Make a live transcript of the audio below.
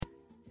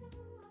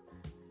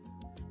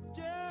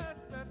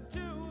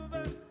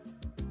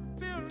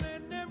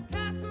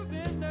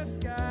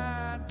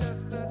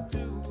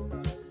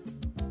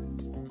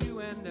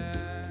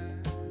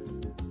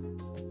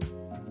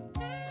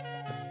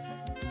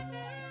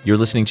You're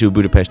listening to a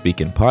Budapest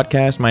Beacon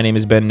podcast. My name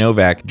is Ben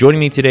Novak. Joining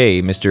me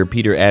today, Mr.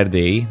 Peter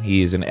Erdei.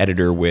 He is an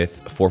editor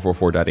with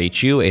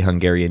 444.hu, a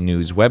Hungarian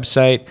news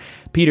website.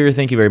 Peter,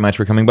 thank you very much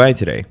for coming by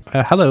today.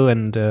 Hello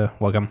and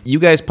welcome. You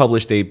guys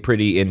published a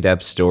pretty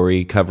in-depth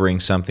story covering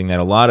something that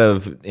a lot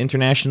of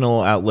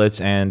international outlets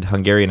and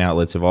Hungarian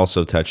outlets have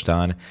also touched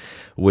on,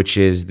 which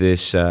is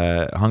this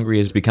Hungary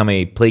has become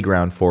a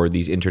playground for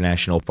these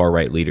international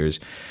far-right leaders.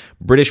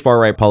 British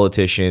far-right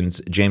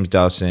politicians James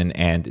Dawson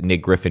and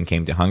Nick Griffin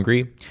came to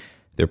Hungary.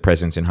 Their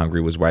presence in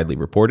Hungary was widely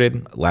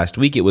reported. Last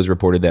week, it was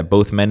reported that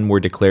both men were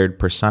declared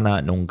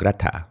persona non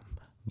grata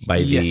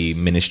by the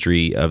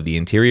Ministry of the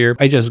Interior.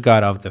 I just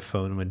got off the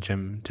phone with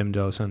James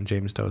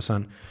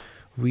Dawson.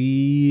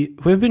 We've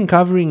been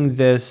covering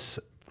this.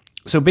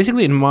 So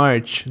basically in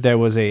March, there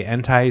was a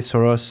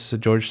anti-Soros,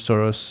 George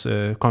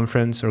Soros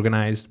conference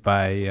organized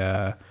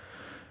by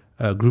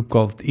a group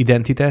called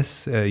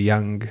Identitas,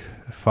 young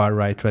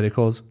far-right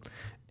radicals.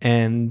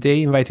 And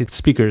they invited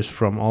speakers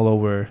from all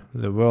over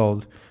the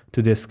world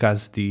to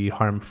discuss the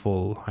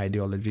harmful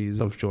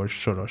ideologies of George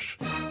Soros.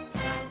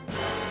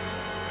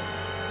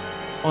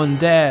 On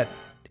that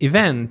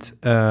event,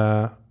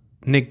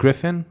 Nick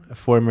Griffin, a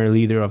former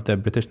leader of the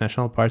British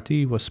National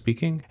Party, was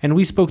speaking. And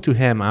we spoke to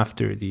him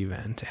after the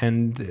event.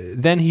 And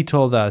then he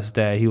told us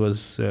that he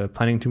was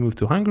planning to move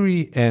to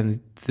Hungary.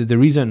 And the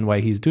reason why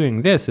he's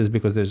doing this is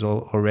because there's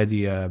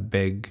already a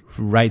big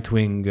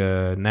right-wing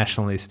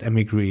nationalist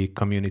emigre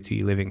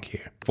community living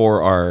here.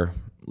 For our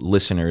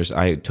listeners,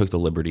 I took the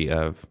liberty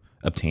of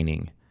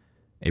obtaining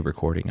a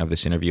recording of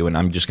this interview, and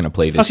I'm just going to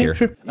play this here.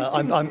 Sure.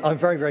 I'm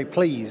very, very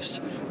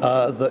pleased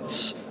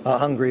that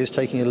Hungary is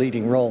taking a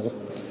leading role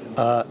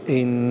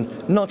in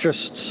not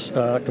just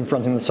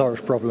confronting the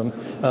Soros problem,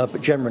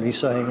 but generally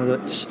saying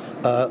that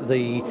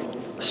the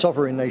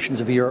sovereign nations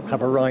of Europe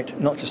have a right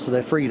not just to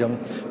their freedom,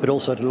 but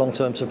also to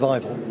long-term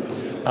survival.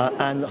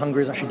 And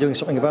Hungary is actually doing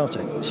something about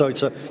it. So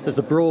there's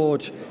the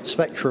broad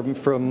spectrum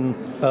from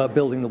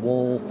building the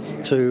wall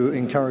to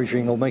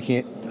encouraging or making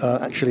it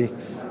actually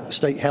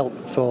state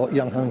help for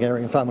young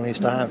Hungarian families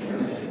to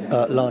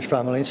have large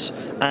families,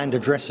 and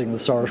addressing the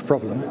Soros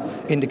problem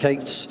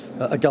indicates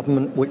a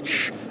government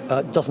which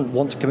doesn't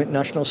want to commit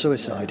national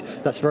suicide.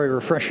 That's very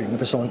refreshing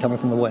for someone coming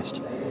from the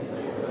West.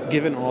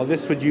 Given all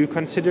this, would you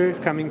consider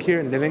coming here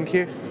and living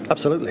here?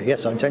 Absolutely,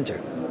 yes, I intend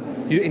to.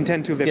 You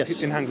intend to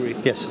live in Hungary?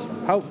 Yes.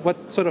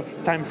 What sort of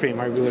time frame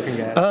are we looking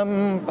at?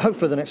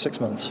 Hopefully the next 6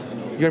 months.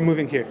 You're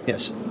moving here?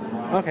 Yes.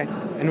 Okay.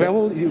 And where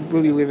will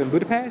you live in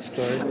Budapest?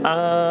 Or?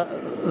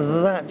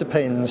 That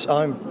depends.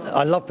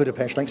 I love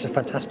Budapest. I think it's a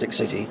fantastic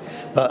city,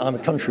 but I'm a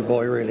country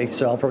boy really,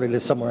 so I'll probably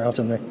live somewhere out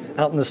in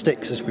the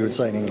sticks, as we would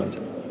say in England.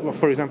 Well,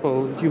 for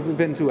example, you've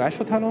been to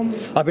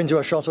Ashotalom? I've been to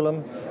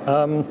Ashotalom.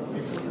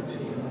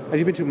 Have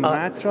you been to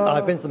Matra?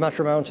 I've been to the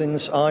Matra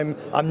Mountains. I'm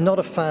not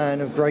a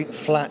fan of great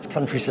flat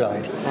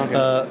countryside.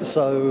 Okay.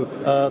 So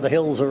the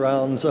hills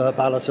around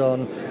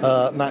Balaton,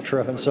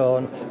 Matra, and so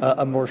on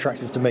are more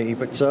attractive to me.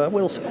 But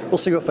we'll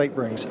see what fate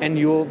brings. And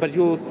you'll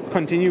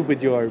continue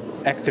with your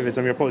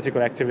activism, your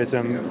political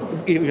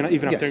activism, even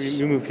after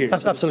you move here.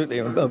 Absolutely.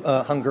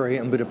 Hungary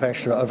and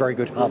Budapest are a very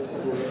good hub.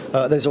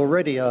 There's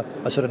already a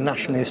sort of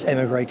nationalist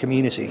emigre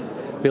community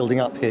building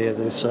up here.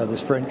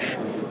 There's French,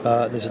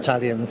 there's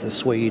Italians, there's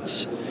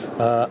Swedes.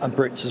 And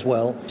Brits as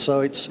well,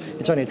 so it's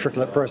only a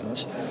trickle at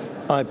present.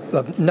 I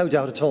have no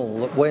doubt at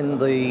all that when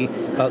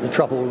the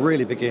trouble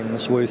really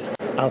begins with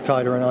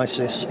Al-Qaeda and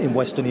ISIS in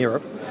Western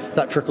Europe,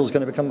 that trickle is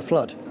going to become a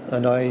flood.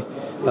 And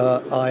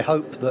I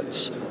hope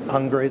that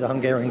Hungary, the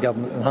Hungarian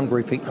government, and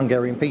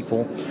Hungarian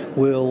people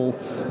will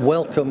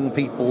welcome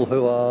people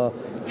who are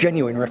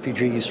genuine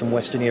refugees from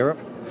Western Europe,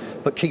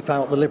 but keep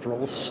out the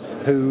liberals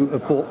who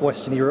have brought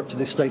Western Europe to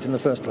this state in the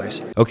first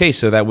place. Okay,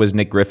 so that was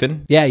Nick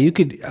Griffin. Yeah, you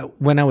could.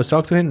 When I was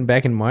talking to him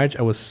back in March,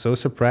 I was so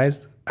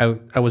surprised.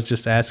 I was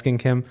just asking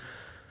him.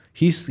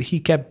 He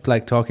kept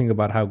talking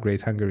about how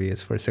great Hungary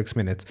is for 6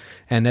 minutes,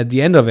 and at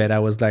the end of it, I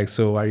was like,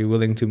 "So, are you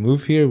willing to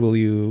move here?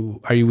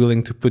 Are you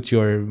willing to put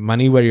your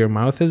money where your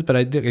mouth is?"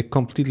 But it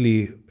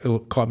completely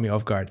caught me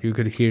off guard. You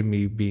could hear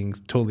me being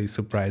totally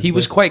surprised. He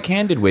was quite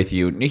candid with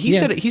you. He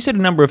said a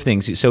number of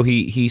things. So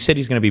he said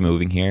he's going to be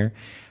moving here.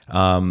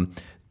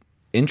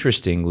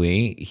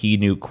 Interestingly, he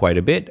knew quite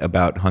a bit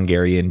about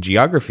Hungarian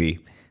geography.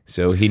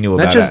 So he knew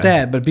about not just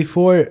that, but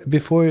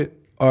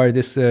before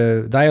this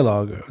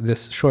dialogue,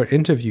 this short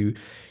interview,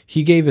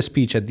 he gave a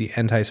speech at the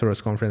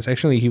anti-Soros conference.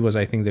 Actually, he was,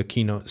 I think, the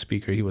keynote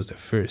speaker. He was the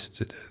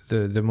first,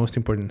 the most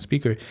important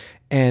speaker.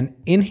 And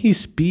in his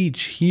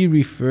speech, he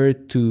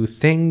referred to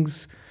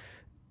things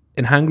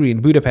in Hungary,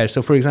 in Budapest.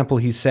 So, for example,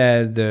 he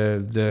said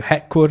the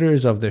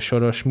headquarters of the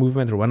Soros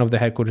movement, or one of the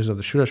headquarters of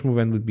the Soros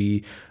movement, would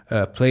be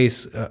a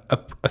place,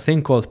 a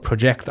thing called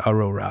Project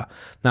Aurora.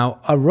 Now,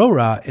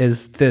 Aurora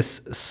is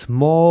this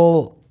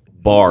small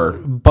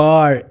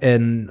bar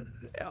in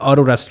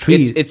Aurora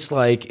Street. It's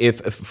like,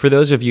 if for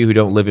those of you who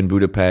don't live in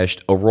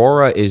Budapest,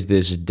 Aurora is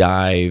this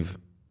dive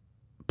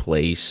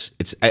place.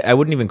 I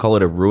wouldn't even call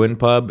it a ruin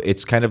pub.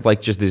 It's kind of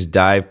like just this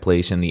dive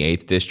place in the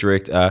 8th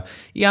District.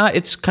 Yeah,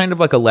 it's kind of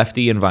like a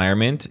lefty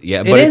environment.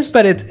 Yeah,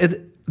 but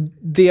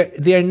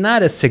they are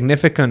not a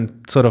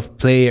significant sort of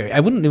player.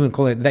 I wouldn't even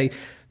call it like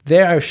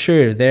there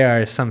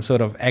are some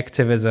sort of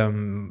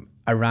activism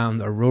around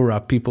Aurora.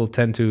 People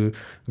tend to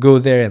go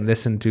there and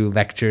listen to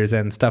lectures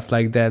and stuff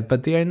like that,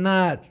 but they are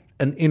not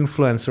an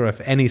influencer of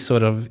any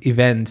sort of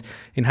event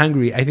in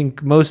Hungary. I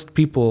think most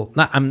people,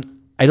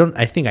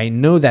 I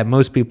know that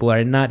most people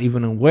are not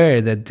even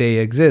aware that they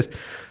exist.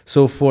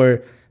 So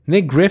for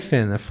Nick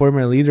Griffin, a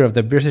former leader of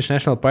the British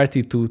National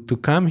Party, to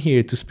come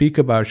here to speak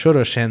about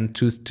Soros and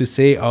to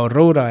say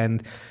Aurora,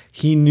 and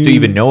he knew to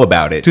even know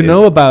about it,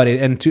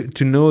 and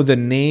to know the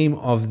name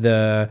of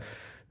the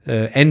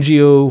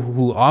NGO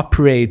who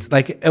operates,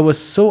 like, it was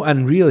so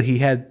unreal. He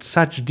had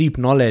such deep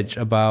knowledge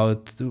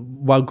about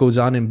what goes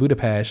on in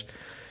Budapest.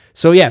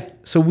 So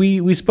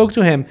we spoke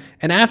to him,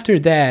 and after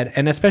that,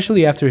 and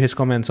especially after his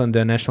comments on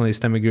the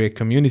nationalist immigrant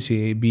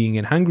community being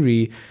in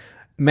Hungary,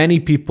 many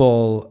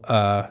people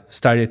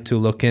started to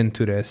look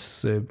into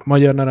this.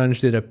 Magyar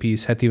Narancs did a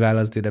piece, Heti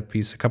Válasz did a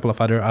piece, a couple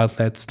of other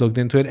outlets looked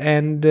into it,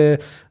 and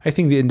I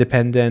think The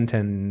Independent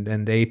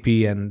and AP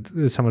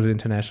and some of the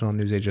international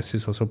news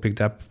agencies also picked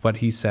up what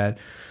he said.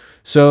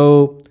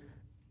 So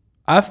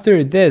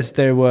after this,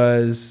 there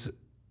was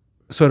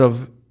sort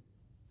of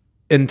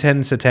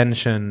intense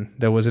attention.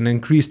 There was an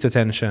increased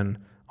attention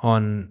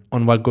on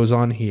what goes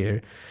on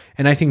here.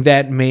 And I think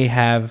that may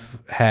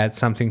have had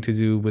something to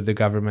do with the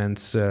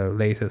government's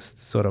latest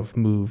sort of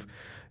move,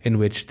 in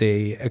which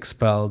they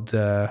expelled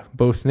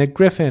both Nick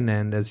Griffin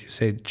and, as you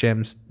say,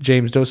 James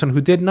Dawson,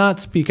 who did not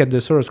speak at the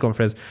Soros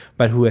conference,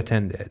 but who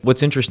attended.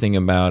 What's interesting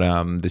about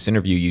this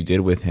interview you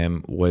did with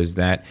him was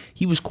that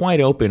he was quite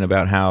open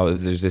about how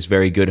there's this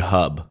very good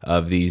hub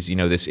of these,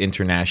 this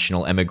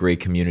international emigre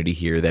community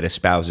here that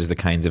espouses the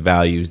kinds of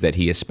values that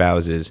he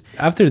espouses.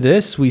 After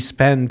this, we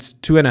spent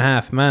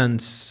 2.5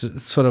 months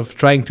sort of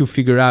trying to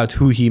figure out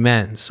who he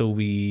meant. So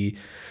we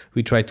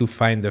tried to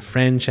find the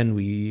French, and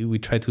we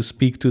tried to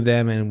speak to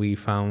them, and we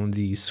found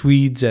the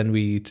Swedes, and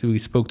we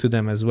spoke to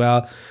them as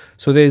well.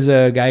 So there's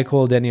a guy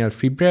called Daniel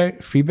Friberg.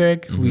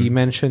 Mm-hmm. We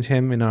mentioned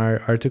him in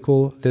our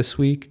article this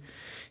week.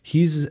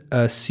 He's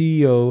a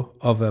CEO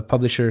of a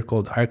publisher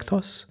called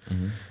Arctos.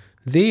 Mm-hmm.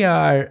 They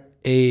are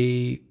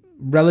a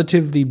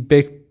relatively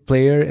big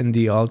player in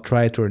the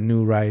alt-right or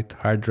new right,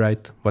 hard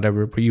right,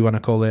 whatever you want to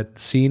call it,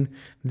 scene.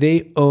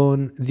 They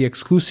own the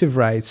exclusive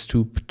rights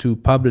to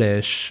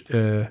publish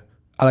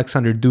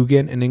Alexander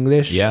Dugin in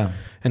English, and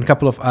a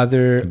couple of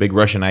other... A big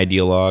Russian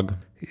ideologue.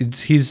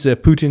 He's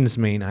Putin's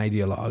main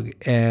ideologue,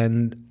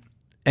 and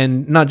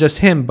not just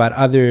him, but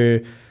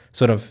other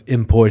sort of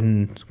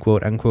important,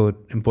 quote-unquote,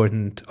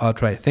 important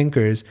alt-right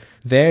thinkers.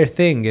 Their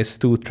thing is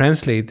to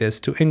translate this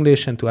to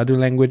English and to other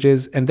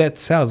languages, and that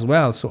sells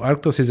well. So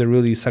Arctos is a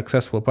really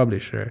successful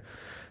publisher.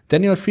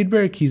 Daniel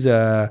Friedberg,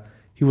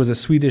 he was a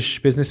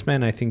Swedish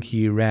businessman. I think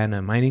he ran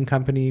a mining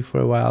company for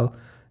a while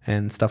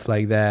and stuff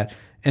like that.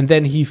 And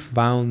then he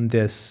found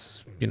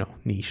this,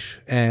 niche,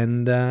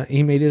 and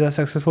he made it a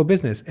successful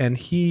business. And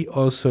he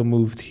also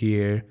moved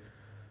here,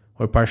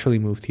 or partially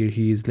moved here.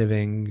 He is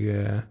living,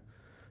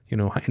 in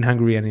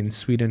Hungary and in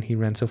Sweden. He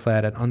rents a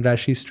flat at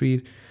Andrássy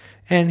Street,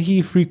 and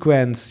he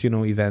frequents,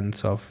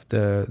 events of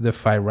the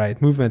far-right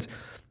movements.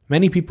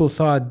 Many people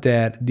thought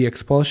that the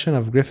expulsion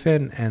of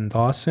Griffin and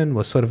Dawson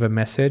was sort of a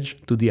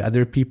message to the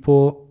other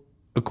people,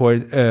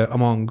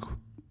 among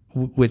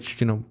which,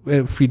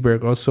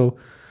 Friedberg also,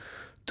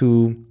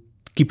 to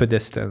keep a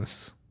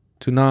distance,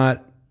 to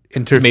not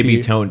interfere. To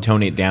maybe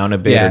tone it down a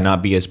bit, or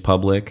not be as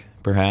public,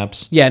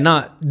 perhaps. Yeah,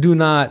 do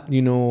not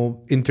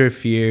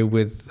interfere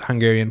with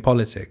Hungarian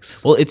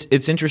politics. Well,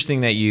 it's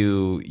interesting that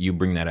you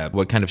bring that up.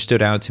 What kind of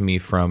stood out to me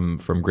from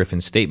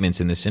Griffin's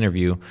statements in this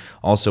interview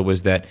also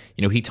was that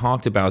he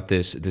talked about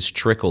this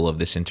trickle of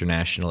this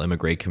international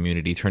immigrant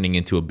community turning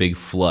into a big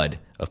flood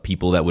of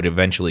people that would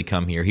eventually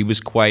come here. He was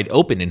quite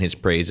open in his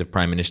praise of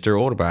Prime Minister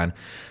Orbán.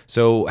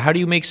 So how do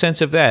you make sense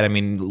of that? I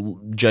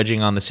mean,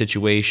 judging on the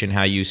situation,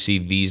 how you see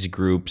these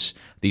groups,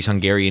 these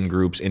Hungarian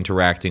groups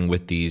interacting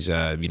with these,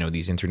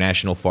 these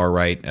international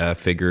far-right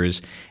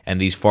figures, and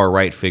these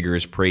far-right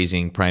figures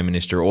praising Prime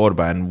Minister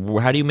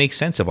Orbán. How do you make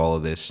sense of all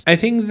of this? I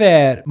think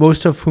that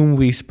most of whom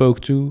we spoke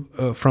to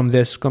from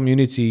this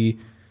community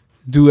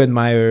do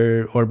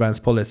admire Orbán's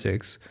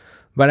politics.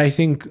 But I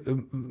think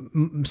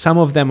some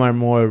of them are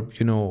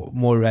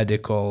more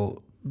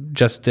radical.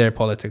 Just their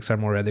politics are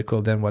more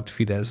radical than what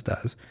Fidesz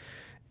does.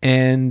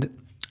 And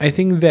I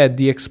think that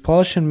the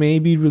expulsion may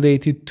be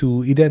related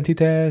to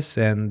Identitas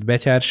and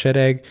Betyár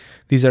Sereg.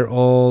 These are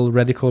all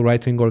radical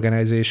right-wing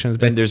organizations.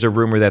 And there's a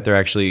rumor that they're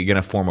actually going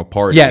to form a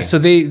party. Yeah, so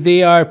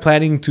they are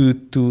planning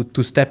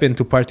to step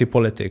into party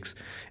politics.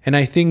 And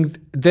I think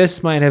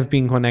this might have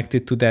been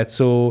connected to that.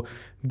 So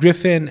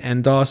Griffin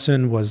and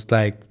Dawson was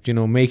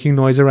making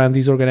noise around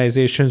these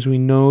organizations. We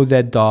know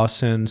that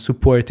Dawson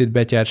supported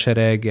Betyár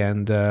Sereg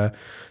and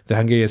the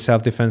Hungarian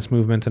self-defense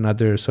movement,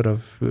 another sort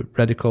of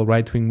radical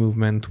right-wing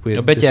movement.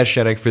 With Betyár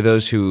Sereg, for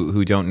those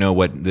who don't know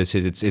what this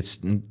is, it's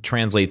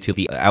translated to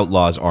the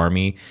Outlaws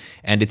Army,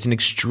 and it's an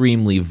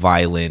extremely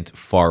violent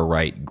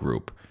far-right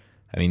group.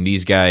 I mean,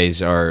 these guys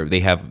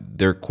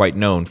they're quite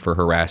known for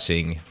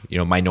harassing,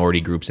 minority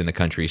groups in the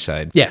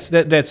countryside. Yes,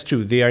 that's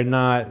true. They are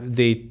not.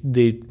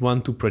 They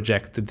want to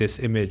project this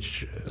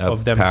image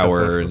of themselves,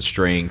 power and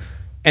strength,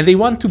 and they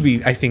want to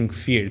be, I think,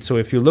 feared. So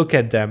if you look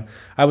at them,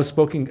 I was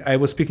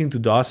speaking to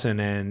Dawson,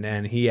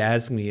 and he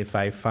asked me if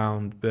I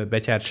found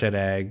Betyár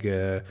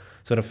Sereg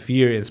sort of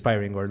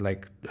fear-inspiring, or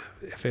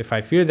if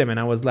I fear them, and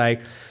I was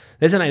like,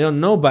 listen, I don't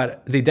know,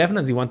 but they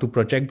definitely want to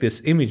project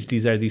this image.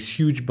 These are these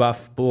huge,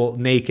 buff,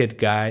 naked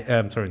guy.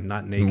 Sorry,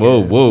 not naked.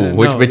 Whoa.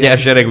 Which Betyár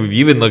Sereg have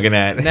you been looking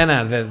at?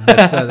 No,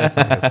 that's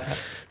something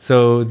else.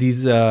 So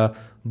these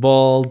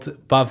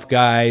bald, buff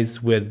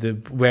guys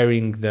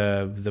wearing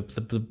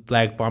the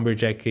black bomber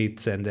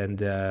jackets and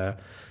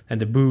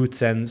the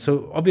boots, and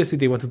so obviously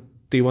they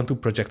want to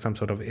project some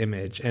sort of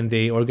image, and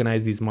they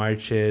organize these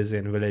marches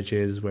in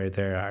villages where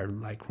there are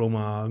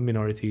Roma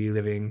minority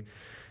living.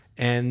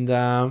 And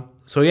I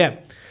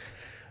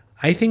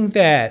think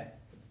that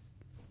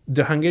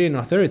the Hungarian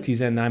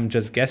authorities, and I'm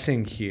just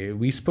guessing here,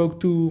 we spoke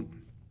to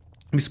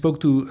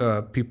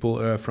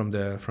people from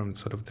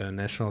sort of the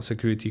national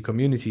security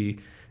community,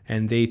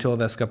 and they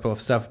told us a couple of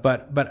stuff.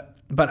 But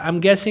I'm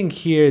guessing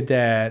here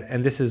that,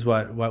 and this is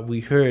what we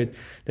heard,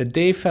 that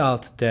they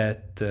felt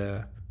that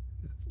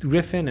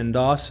Griffin and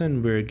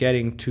Dawson were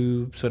getting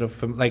too sort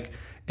of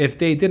if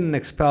they didn't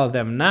expel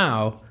them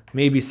now,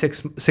 maybe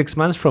six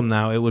months from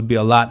now, it would be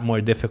a lot more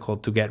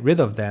difficult to get rid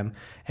of them.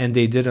 And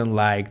they didn't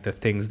like the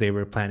things they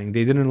were planning.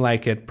 They didn't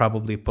like it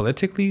probably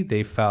politically.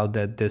 They felt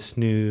that this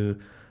new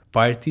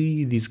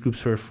party these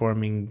groups were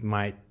forming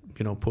might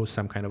pose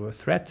some kind of a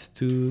threat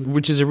to...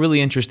 Which is a really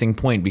interesting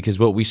point, because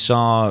what we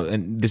saw,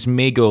 and this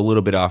may go a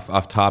little bit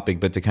off topic,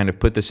 but to kind of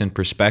put this in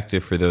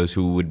perspective for those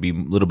who would be a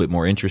little bit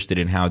more interested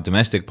in how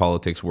domestic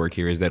politics work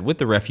here, is that with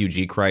the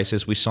refugee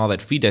crisis, we saw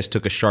that Fidesz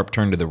took a sharp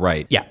turn to the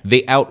right. Yeah.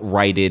 They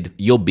outrighted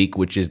Jobbik,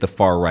 which is the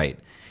far right.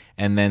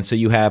 And then so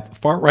you have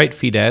far right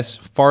Fidesz,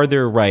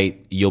 farther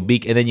right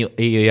Jobbik, and then you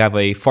have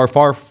a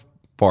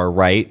far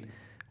right,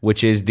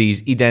 which is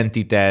these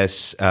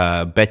Identitas,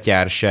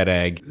 Betyár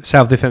Sereg,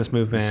 self-defense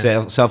movement.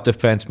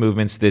 Self-defense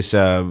movements. This,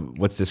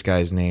 what's this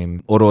guy's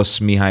name? Orosz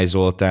Mihály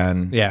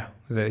Zoltán. Yeah,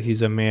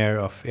 he's a mayor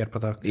of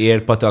Érpatak.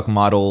 Érpatak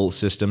model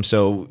system.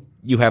 So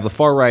you have the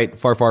far right,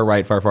 far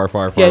right.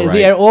 Yeah,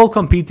 they are all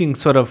competing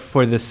sort of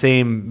for the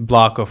same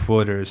block of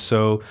voters.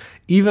 So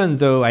even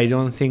though I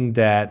don't think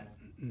that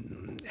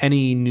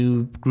any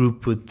new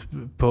group would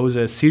pose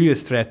a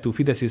serious threat to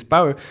Fidesz's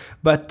power,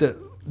 but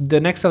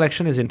the next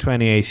election is in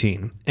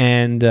 2018,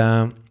 and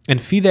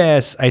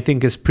Fidesz, I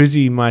think, is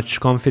pretty much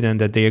confident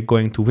that they are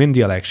going to win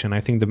the election. I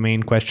think the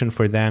main question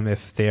for them,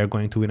 if they are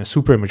going to win a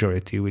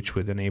supermajority, which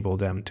would enable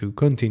them to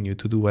continue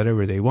to do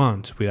whatever they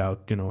want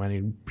without,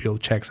 any real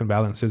checks and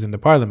balances in the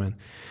parliament.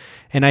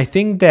 And I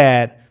think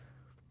that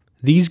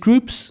these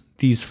groups,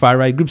 these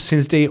far-right groups,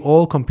 since they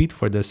all compete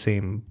for the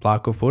same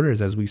block of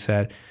voters, as we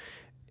said,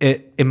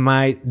 they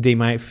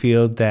might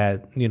feel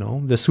that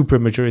the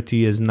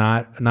supermajority is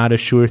not a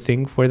sure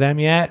thing for them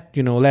yet.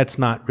 Let's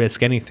not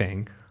risk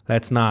anything.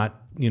 Let's not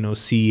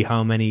see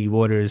how many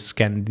voters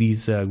can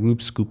these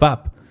groups scoop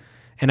up.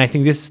 And I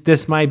think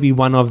this might be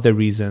one of the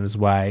reasons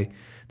why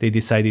they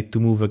decided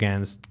to move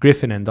against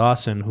Griffin and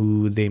Dawson,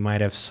 who they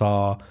might have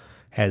saw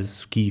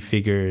as key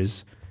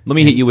figures. Let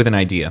me hit you with an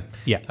idea.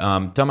 Yeah.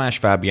 Tamás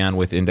Fabian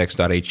with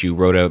Index.hu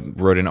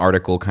wrote an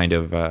article kind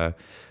of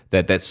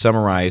that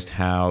summarized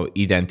how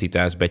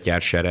Identitas, Betyár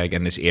Sereg,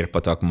 and this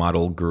Érpatak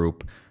model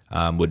group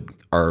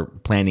are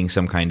planning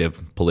some kind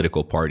of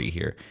political party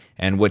here.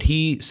 And what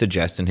he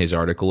suggests in his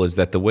article is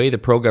that the way the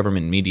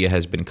pro-government media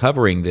has been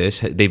covering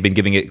this, they've been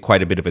giving it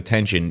quite a bit of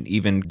attention,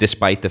 even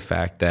despite the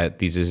fact that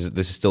this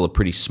is still a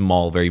pretty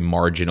small, very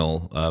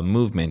marginal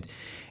movement.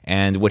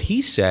 And what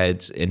he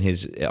said in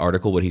his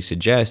article, what he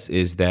suggests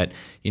is that,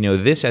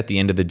 this at the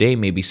end of the day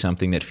may be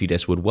something that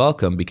Fidesz would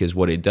welcome, because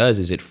what it does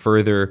is it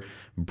further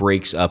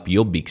breaks up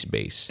Jobbik's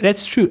base.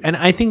 That's true. And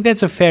I think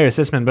that's a fair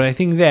assessment, but I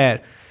think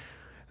that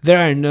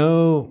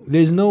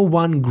there's no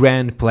one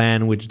grand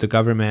plan which the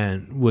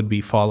government would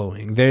be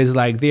following.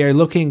 They are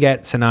looking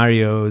at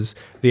scenarios,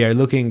 they are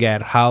looking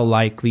at how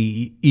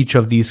likely each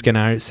of these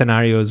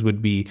scenarios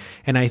would be.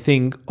 And I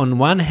think on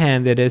one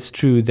hand, it is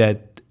true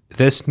that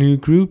this new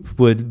group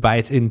would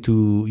bite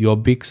into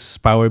Jobbik's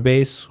power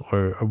base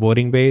or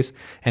voting base,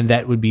 and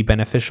that would be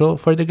beneficial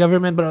for the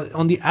government. But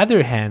on the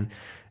other hand,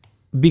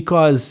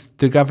 because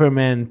the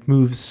government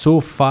moved so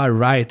far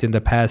right in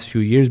the past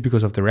few years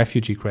because of the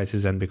refugee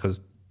crisis and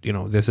because,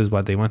 this is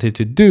what they wanted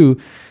to do,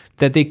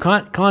 that they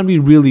can't be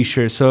really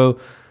sure. So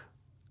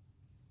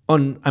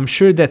I'm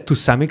sure that to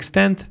some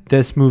extent,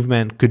 this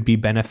movement could be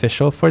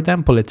beneficial for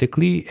them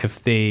politically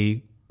if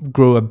they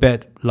grow a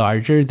bit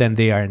larger than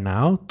they are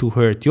now to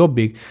hurt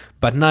Jobbik,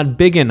 but not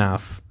big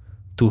enough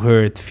to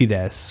hurt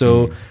Fidesz.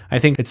 So I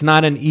think it's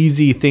not an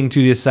easy thing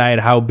to decide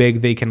how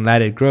big they can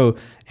let it grow.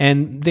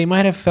 And they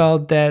might have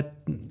felt that,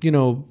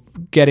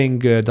 getting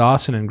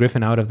Dawson and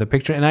Griffin out of the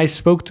picture. And I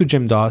spoke to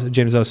James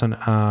Dawson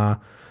a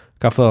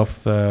couple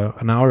of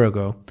an hour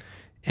ago,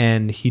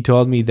 and he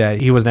told me that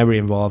he was never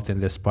involved in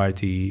this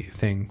party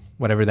thing,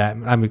 whatever that.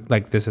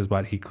 This is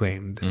what he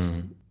claimed.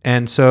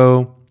 And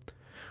so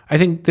I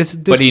think this.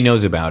 But he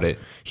knows about it.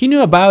 He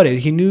knew about it.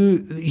 He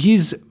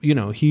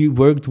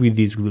worked with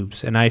these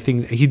groups, and I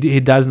think he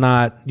does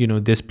not,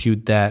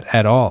 dispute that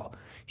at all.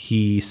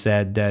 He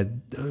said that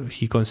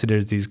he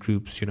considers these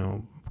groups,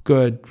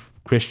 good,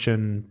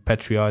 Christian,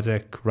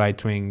 patriotic,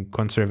 right-wing,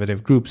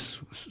 conservative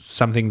groups,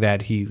 something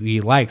that he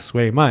likes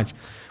very much.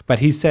 But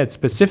he said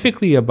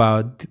specifically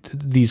about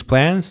these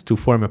plans to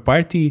form a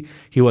party,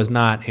 he was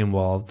not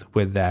involved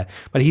with that.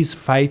 But he's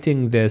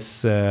fighting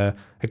this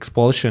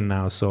expulsion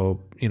now,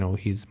 so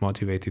he's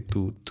motivated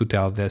to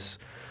tell this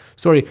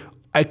story.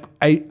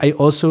 I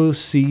also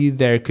see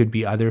there could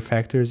be other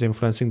factors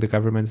influencing the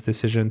government's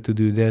decision to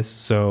do this.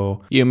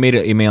 So it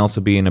may also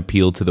be an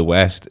appeal to the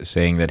West,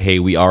 saying that, hey,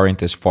 we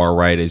aren't as far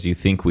right as you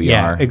think we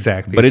are. Yeah,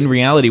 exactly. But in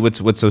reality,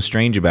 what's so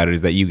strange about it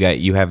is that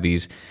you have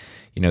these,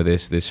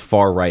 this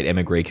far right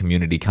emigre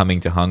community coming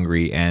to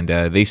Hungary, and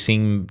they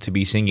seem to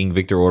be singing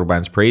Viktor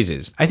Orbán's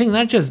praises. I think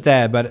not just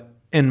that, but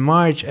in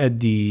March at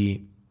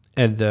the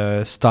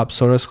Stop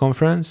Soros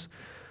conference,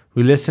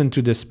 we listened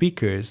to the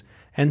speakers.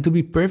 And to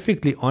be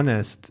perfectly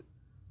honest,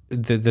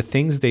 the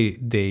things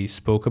they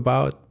spoke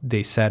about,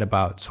 they said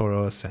about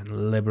Soros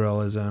and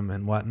liberalism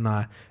and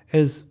whatnot,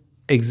 is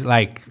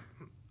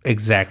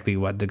exactly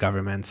what the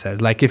government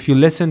says. Like if you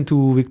listen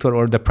to Viktor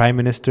or the Prime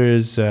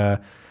Minister's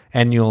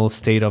annual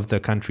State of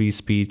the Country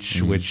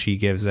speech, which he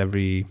gives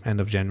every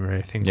end of January,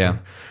 I think, or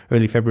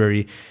early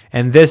February.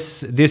 And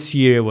this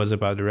year was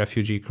about the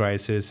refugee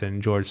crisis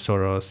and George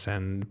Soros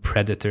and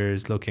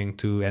predators looking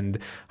to, and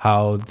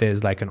how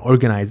there's like an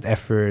organized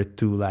effort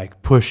to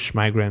like push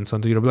migrants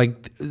onto Europe.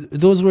 Like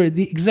those were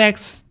the exact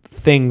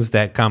things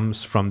that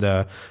comes from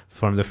the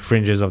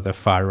fringes of the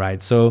far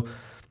right. So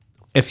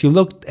if you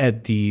looked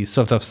at the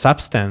sort of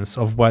substance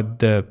of what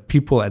the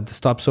people at the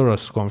Stop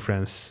Soros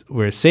conference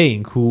were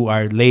saying, who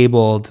are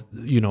labeled,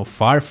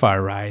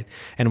 far right,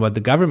 and what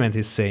the government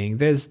is saying,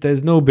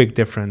 there's no big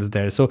difference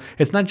there. So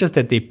it's not just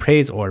that they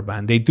praise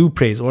Orbán; they do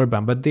praise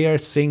Orbán, but they are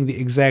saying the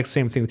exact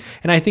same things.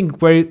 And I think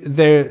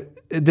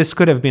this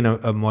could have been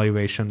a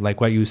motivation,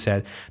 like what you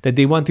said, that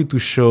they wanted to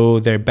show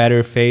their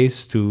better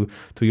face to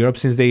Europe,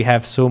 since they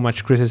have so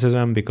much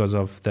criticism because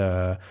of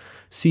the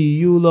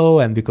CEU law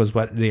and because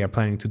what they are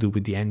planning to do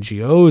with the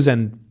NGOs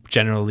and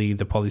generally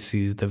the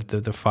policies,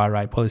 the far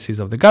right policies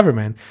of the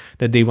government,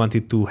 that they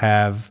wanted to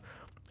have.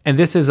 And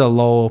this is a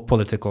low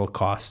political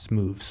cost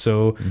move,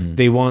 so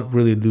they won't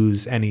really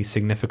lose any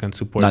significant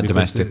support. Not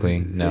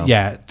domestically, no.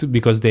 Yeah,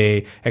 because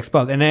they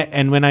expelled.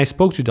 And when I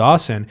spoke to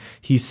Dawson,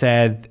 he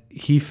said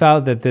he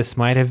felt that this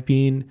might have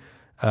been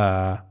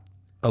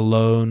a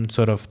lone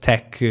sort of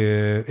tech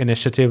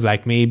initiative,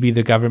 like maybe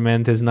the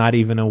government is not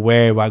even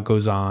aware what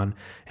goes on,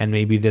 and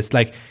maybe this,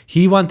 like,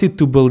 he wanted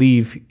to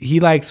believe, he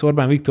likes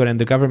Orbán Viktor and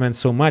the government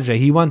so much that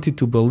he wanted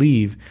to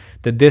believe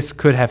that this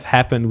could have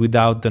happened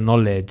without the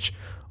knowledge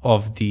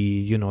of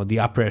the the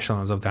upper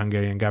echelons of the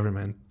Hungarian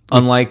government.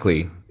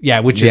 Unlikely.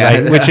 Yeah, which is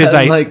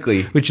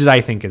unlikely.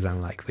 I think is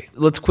unlikely.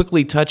 Let's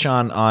quickly touch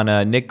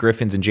on Nick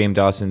Griffin's and Jim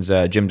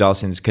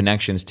Dawson's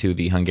connections to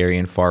the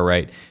Hungarian far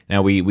right.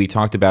 Now we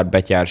talked about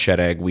Betyár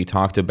Sereg, we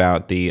talked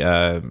about the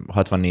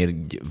 64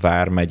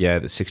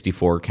 vármegye, the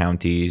 64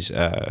 counties,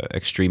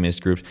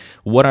 extremist groups.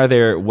 What are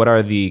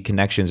the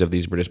connections of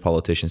these British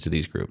politicians to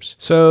these groups?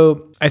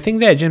 So I think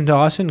that Jim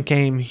Dawson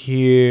came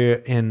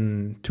here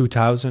in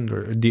 2000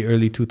 or the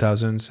early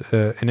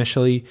 2000s.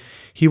 Initially,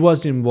 he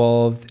was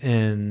involved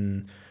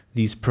in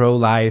these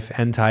pro-life,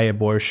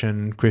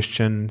 anti-abortion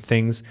Christian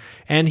things.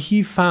 And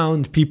he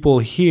found people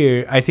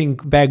here, I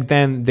think back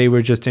then they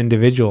were just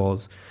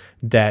individuals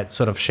that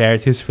sort of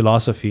shared his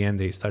philosophy, and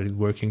they started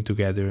working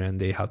together and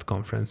they held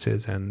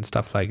conferences and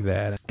stuff like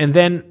that. And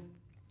then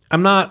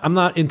I'm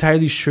not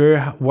entirely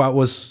sure what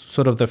was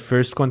sort of the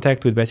first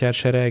contact with Betyár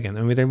Sereg and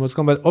Önvédelmi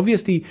Mozgalom, but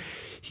obviously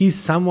he's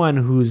someone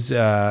who's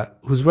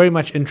very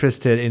much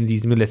interested in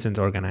these militant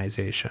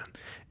organizations.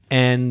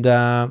 And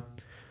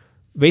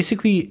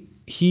basically,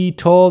 he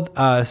told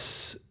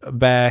us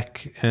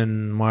back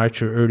in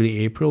March or early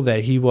April that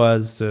he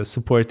was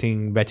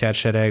supporting Betyár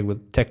Sereg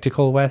with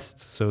tactical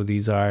vests. So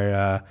these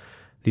are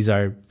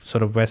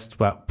sort of vests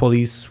what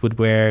police would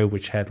wear,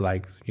 which had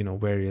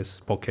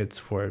various pockets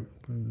for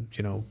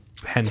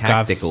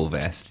handcuffs. Tactical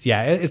vests.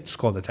 Yeah, it's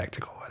called a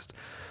tactical vest.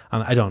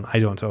 I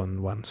don't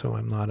own one, so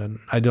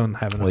I don't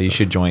have enough. Well, you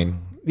should join.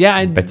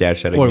 Yeah, Betyár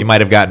Sereg. You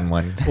might have gotten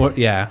one. Or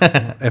yeah,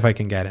 if I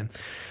can get in.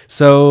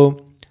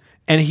 So,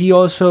 and he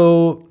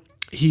also.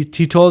 He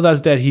told us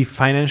that he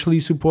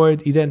financially support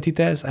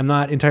Identitas. I'm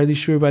not entirely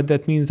sure what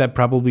that means. That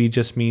probably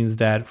just means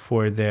that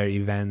for their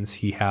events,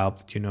 he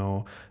helped,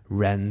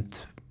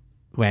 rent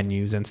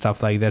venues and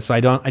stuff like that. So I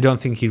don't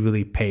think he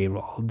really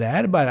payrolled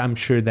that, but I'm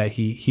sure that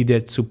he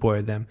did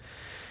support them.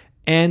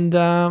 And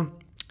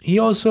he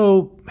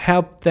also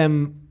helped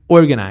them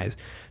organize.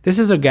 This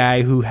is a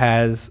guy who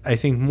has, I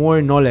think,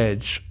 more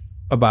knowledge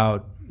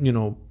about,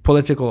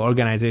 political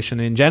organization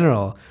in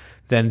general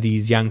than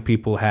these young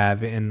people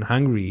have in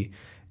Hungary.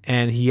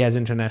 And he has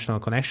international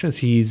connections.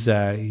 He's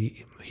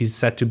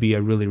said to be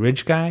a really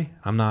rich guy.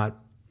 I'm not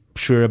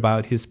sure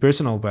about his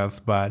personal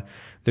wealth, but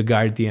The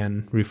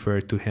Guardian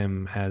referred to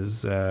him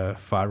as a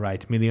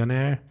far-right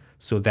millionaire.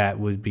 So that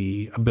would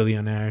be a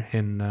billionaire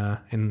in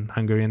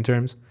Hungarian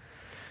terms.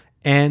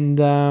 And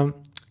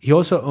he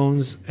also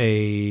owns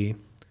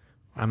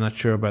I'm not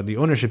sure about the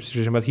ownership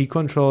situation, but he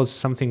controls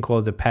something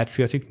called the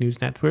Patriotic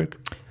News Network.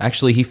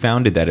 Actually, he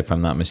founded that, if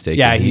I'm not mistaken.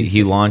 Yeah,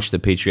 he launched the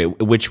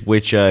Patriot,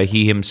 which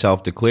he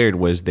himself declared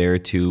was there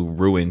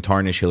to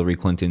tarnish Hillary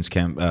Clinton's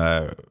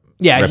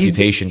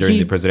reputation during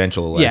the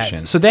presidential election.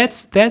 Yeah, so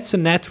that's a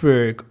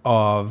network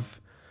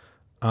of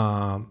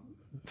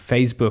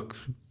Facebook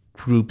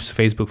groups,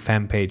 Facebook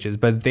fan pages,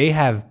 but they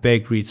have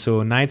big reach.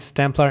 So Knights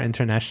Templar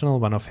International,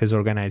 one of his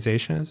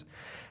organizations,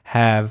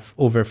 have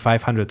over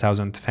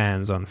 500,000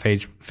 fans on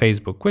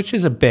Facebook, which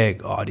is a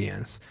big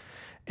audience.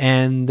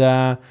 And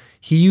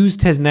he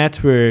used his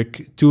network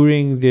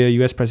during the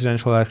U.S.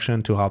 presidential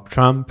election to help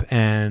Trump,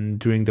 and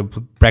during the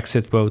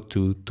Brexit vote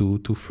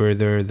to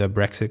further the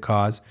Brexit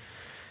cause.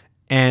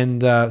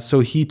 And so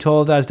he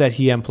told us that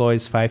he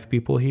employs 5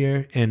 people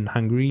here in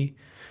Hungary.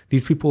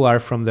 These people are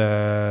from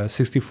the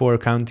 64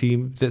 county.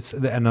 That's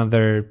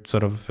another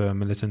sort of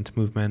militant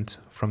movement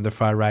from the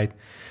far right,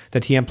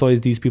 that he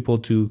employs these people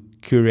to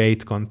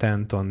curate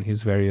content on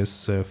his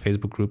various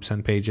Facebook groups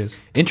and pages.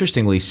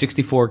 Interestingly,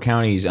 64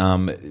 counties,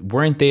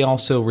 weren't they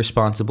also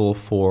responsible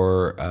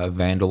for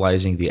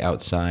vandalizing the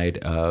outside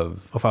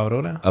of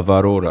Aurora? Of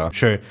Aurora.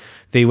 Sure.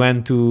 They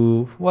went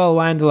to,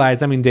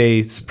 vandalize. I mean,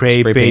 they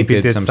spray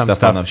painted some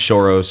stuff on the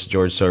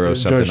George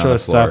Soros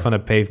stuff on the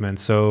pavement.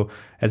 So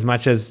as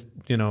much as,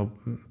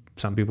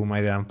 some people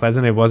might be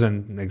unpleasant, it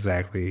wasn't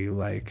exactly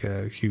like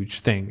a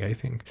huge thing, I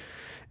think.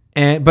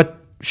 But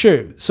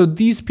sure. So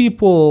these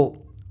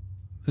people,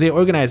 they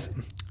organize.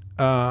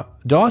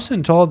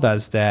 Dawson told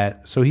us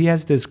that. So he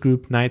has this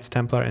group, Knights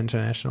Templar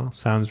International.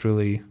 Sounds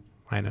really,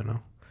 I don't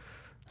know,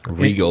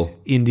 regal,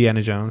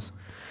 Indiana Jones,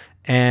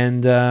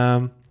 and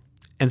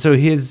so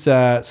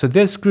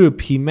this group,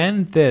 he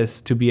meant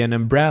this to be an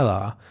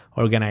umbrella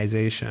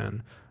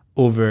organization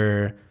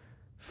over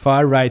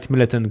far-right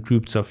militant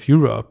groups of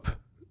Europe.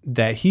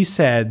 That he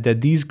said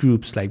that these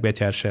groups like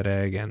Betyár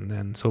Sereg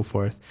and so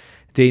forth,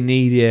 they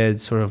needed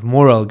sort of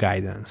moral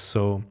guidance.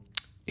 So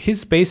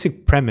his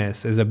basic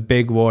premise is a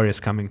big war is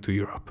coming to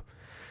Europe,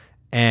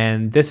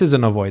 and this is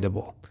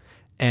unavoidable.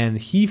 And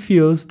he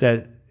feels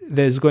that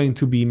there's going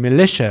to be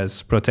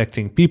militias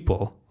protecting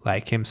people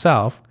like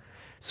himself.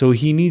 So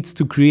he needs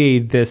to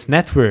create this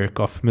network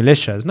of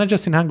militias, not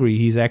just in Hungary.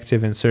 He's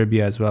active in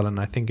Serbia as well, and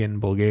I think in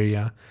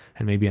Bulgaria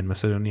and maybe in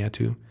Macedonia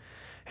too.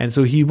 And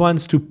so he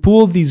wants to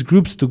pull these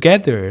groups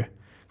together,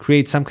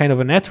 create some kind of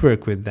a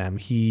network with them.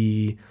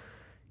 He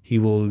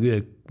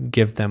will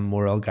give them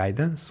moral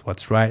guidance,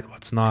 what's right,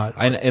 what's not.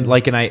 And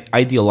like an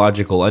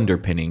ideological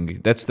underpinning.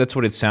 That's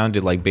what it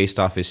sounded like based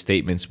off his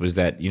statements, was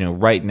that,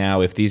 right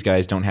now, if these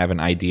guys don't have an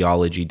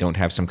ideology, don't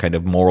have some kind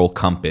of moral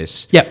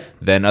compass,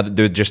 then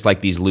they're just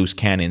like these loose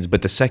cannons.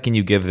 But the second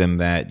you give them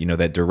that,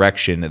 that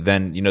direction,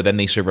 then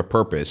they serve a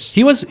purpose.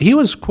 He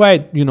was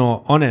quite,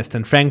 honest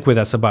and frank with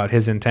us about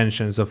his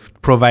intentions of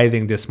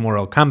providing this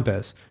moral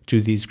compass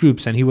to these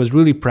groups. And he was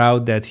really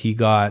proud that he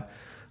got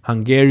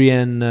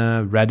Hungarian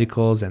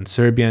radicals and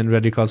Serbian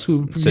radicals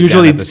who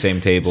usually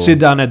sit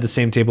down at the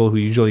same table, who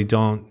usually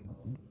don't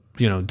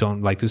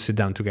like to sit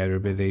down together,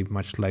 but they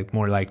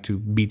more like to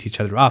beat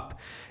each other up.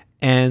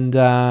 And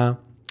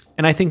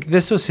I think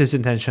this was his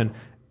intention.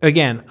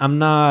 Again, I'm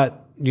not,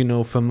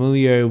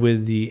 familiar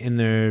with the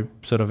inner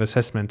sort of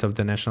assessment of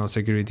the national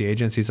security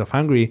agencies of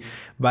Hungary,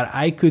 but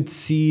I could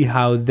see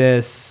how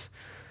this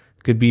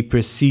could be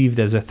perceived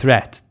as a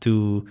threat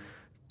to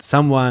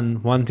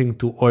someone wanting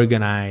to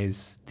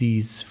organize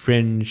these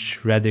fringe,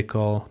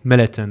 radical,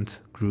 militant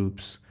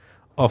groups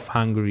of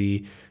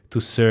Hungary to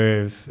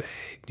serve,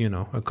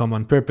 a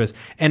common purpose.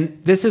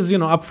 And this is,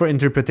 up for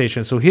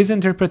interpretation. So his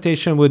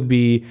interpretation would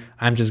be,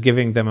 I'm just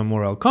giving them a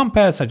moral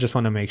compass. I just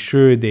want to make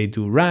sure they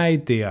do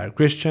right. They are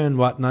Christian,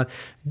 whatnot.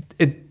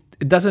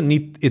 It doesn't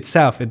need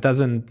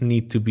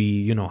to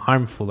be,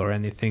 harmful or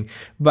anything.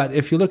 But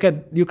if you look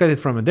at it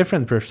from a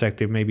different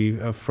perspective, maybe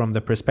from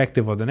the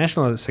perspective of the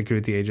National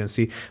Security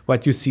Agency,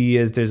 what you see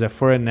is there's a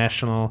foreign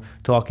national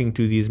talking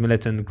to these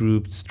militant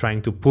groups,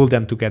 trying to pull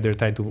them together,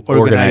 trying to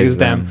organize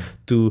them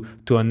to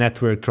a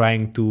network,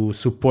 trying to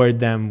support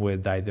them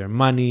with either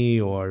money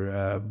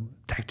or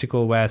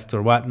tactical West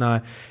or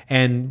whatnot.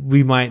 And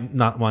we might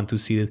not want to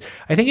see it.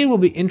 I think it will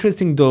be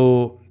interesting,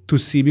 though, to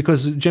see,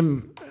 because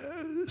Jim...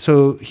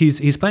 So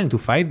he's planning to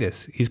fight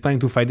this. He's planning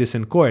to fight this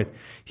in court.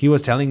 He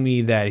was telling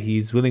me that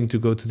he's willing to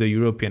go to the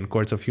European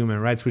Courts of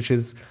Human Rights, which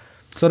is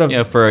sort of.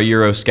 Yeah, for a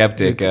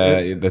Eurosceptic,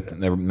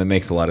 that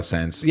makes a lot of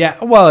sense. Yeah,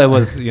 well, it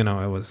was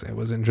it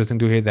was interesting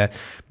to hear that,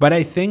 but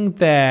I think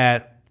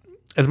that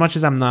as much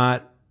as I'm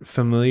not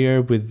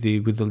familiar with the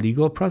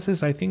legal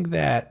process, I think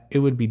that it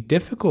would be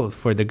difficult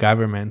for the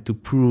government to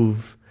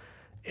prove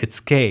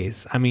its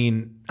case. I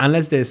mean,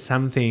 unless there's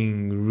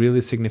something really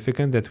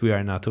significant that we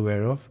are not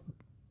aware of,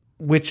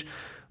 which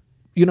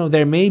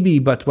there may be,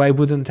 but why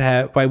wouldn't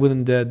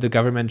the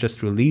government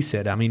just release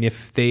it? I mean,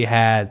 if they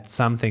had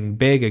something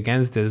big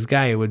against this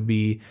guy, it would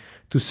be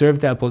to serve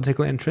their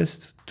political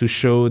interest, to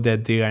show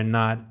that they are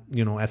not,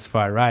 as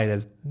far right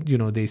as,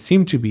 they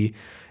seem to be.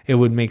 It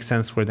would make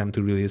sense for them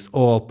to release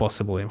all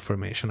possible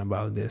information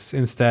about this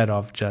instead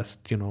of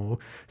just,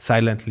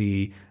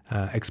 silently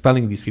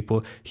expelling these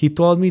people. He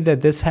told me that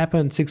this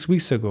happened 6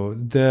 weeks ago.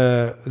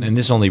 And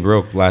this only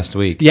broke last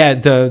week. Yeah,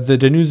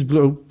 the news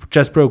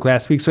just broke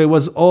last week. So it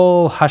was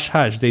all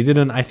hush-hush. They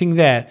didn't, I think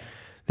that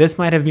this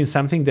might have been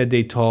something that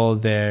they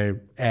told their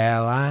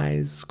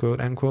allies,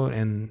 quote unquote,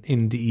 and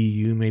in the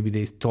EU, maybe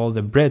they told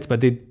the Brits,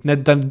 but they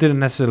didn't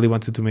necessarily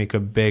wanted to make a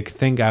big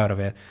thing out of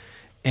it.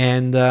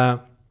 And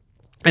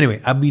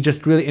anyway, I'd be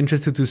just really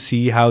interested to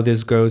see how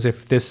this goes.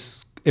 If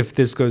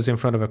this goes in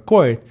front of a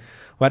court,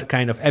 what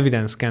kind of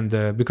evidence can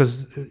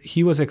because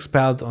he was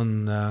expelled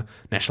on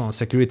national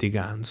security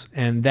grounds,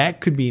 and that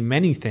could be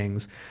many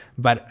things,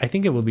 but I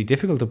think it will be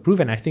difficult to prove,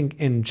 and I think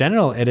in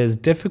general it is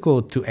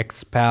difficult to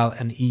expel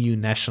an EU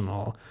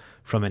national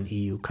from an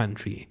EU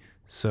country.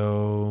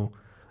 So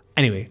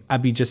anyway,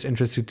 I'd be just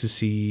interested to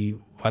see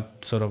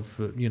what sort of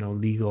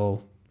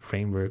legal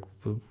framework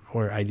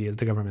or ideas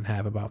the government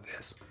have about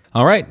this.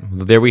 All right,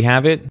 there we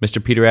have it.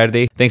 Mr. Peter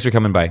Ardai, thanks for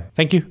coming by.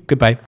 Thank you. Goodbye.